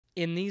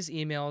In these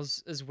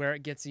emails is where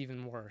it gets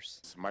even worse.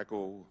 It's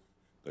Michael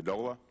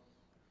Gadola.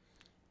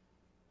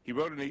 He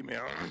wrote an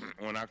email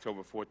on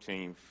October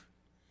 14th,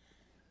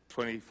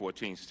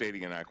 2014,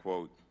 stating, and I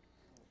quote,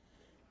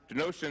 "The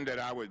notion that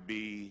I would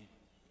be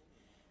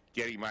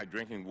getting my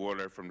drinking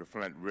water from the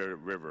Flint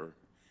River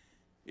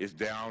is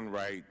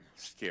downright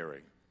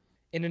scary."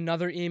 In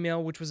another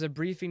email, which was a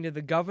briefing to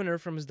the governor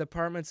from his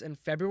departments in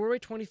February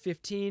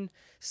 2015,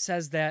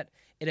 says that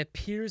it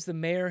appears the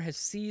mayor has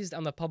seized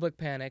on the public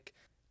panic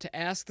to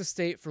ask the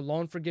state for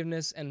loan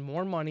forgiveness and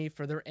more money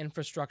for their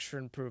infrastructure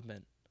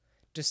improvement,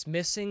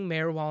 dismissing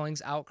Mayor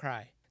Walling's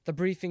outcry. The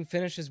briefing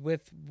finishes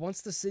with,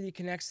 once the city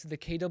connects to the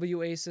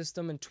KWA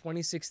system in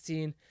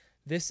 2016,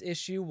 this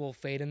issue will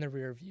fade in the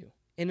rear view.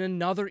 In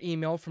another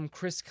email from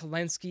Chris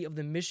Kalensky of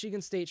the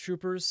Michigan State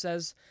Troopers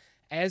says,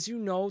 as you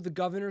know, the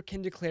governor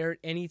can declare at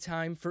any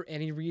time for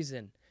any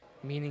reason,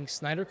 meaning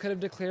Snyder could have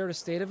declared a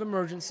state of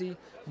emergency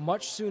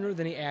much sooner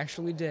than he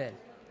actually did,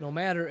 no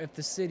matter if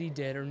the city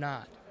did or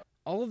not.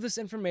 All of this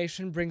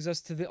information brings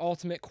us to the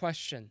ultimate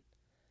question.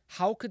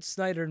 How could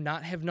Snyder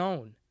not have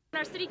known?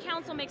 Our city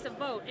council makes a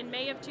vote in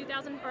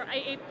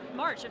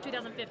March of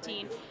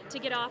 2015 to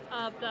get off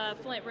of the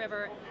Flint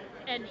River,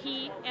 and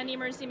he and the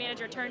emergency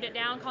manager turned it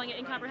down, calling it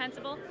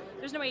incomprehensible.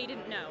 There's no way he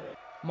didn't know.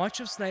 Much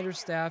of Snyder's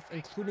staff,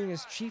 including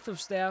his chief of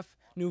staff,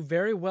 knew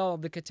very well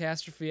of the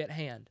catastrophe at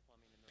hand,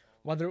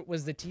 whether it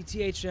was the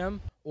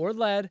TTHM or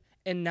lead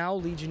and now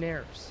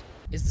Legionnaires.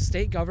 Is the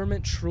state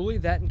government truly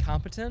that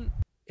incompetent?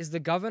 Is the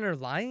governor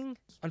lying?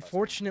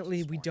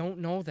 Unfortunately, we don't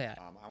know that.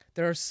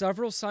 There are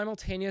several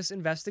simultaneous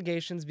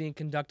investigations being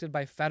conducted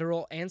by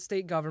federal and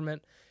state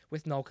government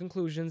with no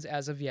conclusions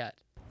as of yet.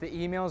 The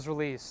emails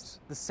released,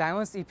 the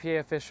silenced EPA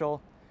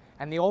official,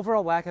 and the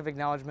overall lack of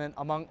acknowledgement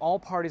among all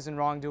parties in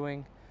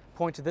wrongdoing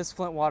point to this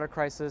Flint water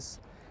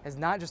crisis as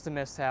not just a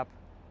mishap,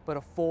 but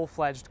a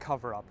full-fledged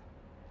cover-up.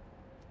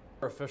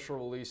 Official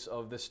release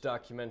of this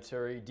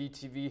documentary,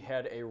 DTV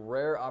had a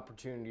rare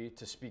opportunity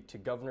to speak to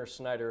Governor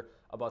Snyder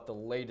about the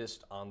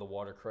latest on the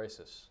water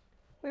crisis.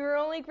 We were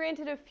only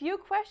granted a few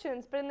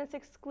questions, but in this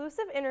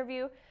exclusive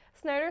interview,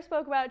 Snyder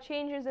spoke about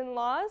changes in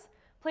laws,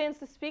 plans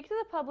to speak to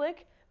the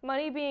public,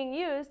 money being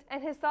used,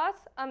 and his thoughts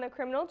on the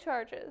criminal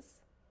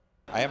charges.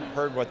 I haven't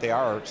heard what they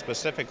are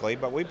specifically,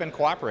 but we've been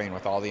cooperating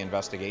with all the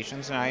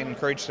investigations, and I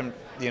encourage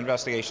the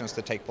investigations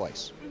to take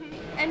place.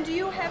 And do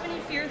you have any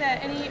fear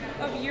that any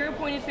of your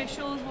appointed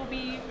officials will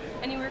be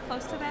anywhere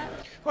close to that?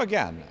 Well,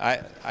 again,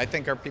 I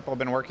think our people have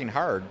been working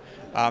hard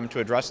to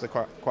address the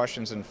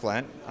questions in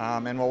Flint,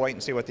 and we'll wait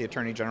and see what the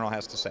Attorney General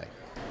has to say.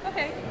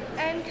 Okay,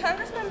 and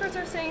Congress members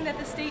are saying that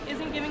the state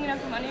isn't giving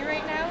enough money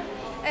right now,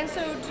 and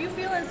so do you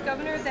feel as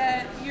governor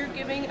that you're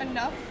giving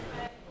enough?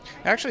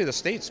 Actually, the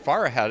state's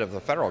far ahead of the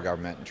federal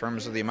government in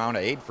terms of the amount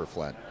of aid for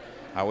Flint.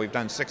 We've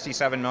done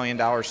 $67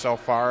 million so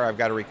far. I've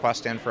got a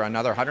request in for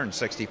another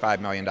 $165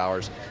 million.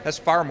 That's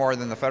far more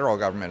than the federal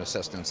government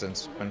assistance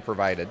that's been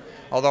provided,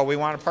 although we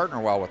want to partner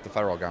well with the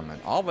federal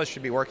government. All of us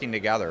should be working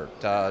together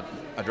to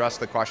address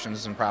the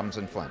questions and problems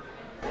in Flint.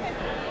 Okay.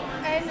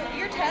 And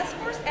your task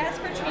force asked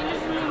for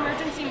changes in the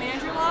emergency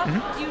manager law.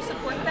 Mm-hmm. Do you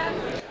support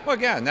that? Well,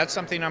 again, that's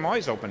something I'm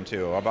always open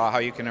to, about how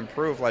you can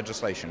improve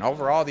legislation.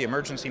 Overall, the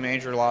emergency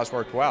manager laws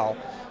worked well,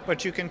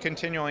 but you can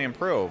continually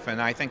improve,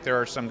 and I think there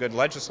are some good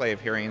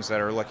legislative hearings that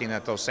are looking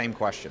at those same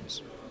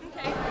questions.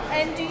 Okay.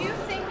 And do you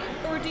think,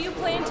 or do you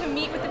plan to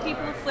meet with the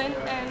people of Flint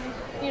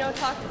and,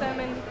 talk to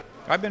them? And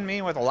I've been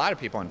meeting with a lot of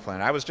people in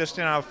Flint. I was just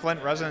in a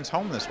Flint resident's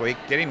home this week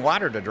getting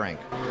water to drink.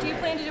 Do you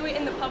plan to do it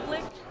in the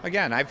public?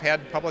 Again, I've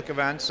had public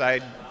events.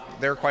 I'm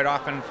there quite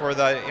often for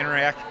the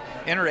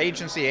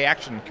Interagency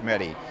Action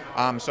Committee.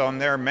 So I'm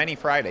there many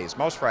Fridays,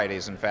 most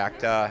Fridays in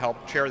fact, to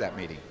help chair that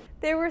meeting.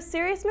 There were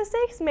serious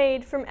mistakes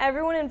made from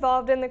everyone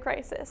involved in the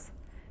crisis.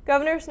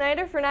 Governor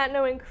Snyder for not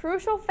knowing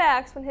crucial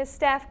facts when his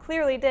staff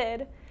clearly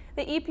did,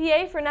 the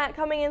EPA for not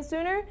coming in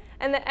sooner,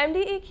 and the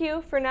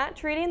MDEQ for not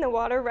treating the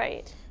water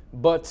right.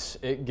 But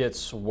it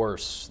gets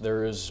worse.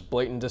 There is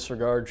blatant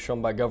disregard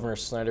shown by Governor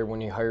Snyder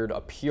when he hired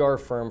a PR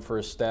firm for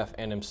his staff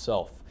and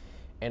himself.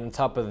 And on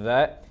top of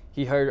that,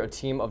 he hired a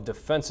team of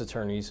defense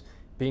attorneys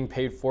being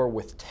paid for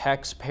with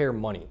taxpayer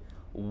money,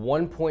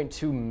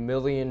 $1.2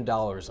 million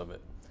of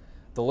it.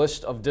 The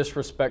list of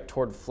disrespect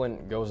toward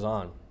Flint goes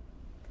on.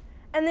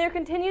 And there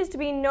continues to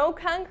be no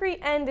concrete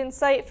end in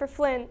sight for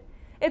Flint.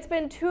 It's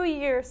been 2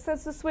 years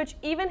since the switch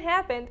even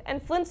happened,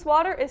 and Flint's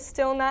water is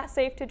still not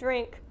safe to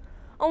drink.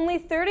 Only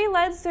 30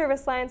 lead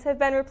service lines have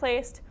been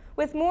replaced,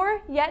 with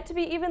more yet to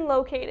be even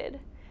located.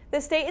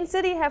 The state and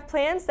city have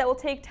plans that will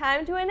take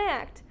time to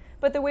enact,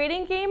 but the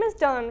waiting game is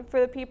done for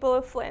the people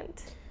of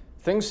Flint.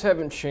 Things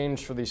haven't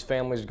changed for these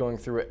families going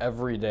through it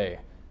every day.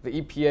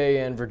 The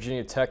EPA and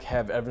Virginia Tech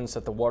have evidence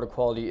that the water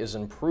quality is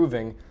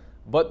improving,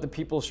 but the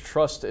people's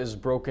trust is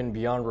broken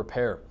beyond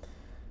repair.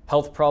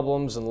 Health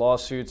problems and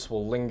lawsuits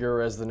will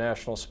linger as the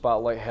national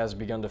spotlight has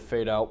begun to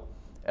fade out.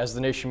 As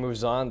the nation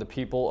moves on, the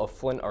people of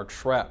Flint are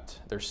trapped,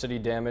 their city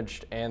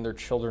damaged, and their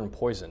children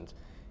poisoned.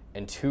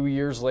 And 2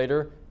 years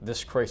later,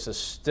 this crisis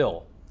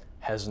still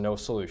has no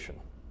solution.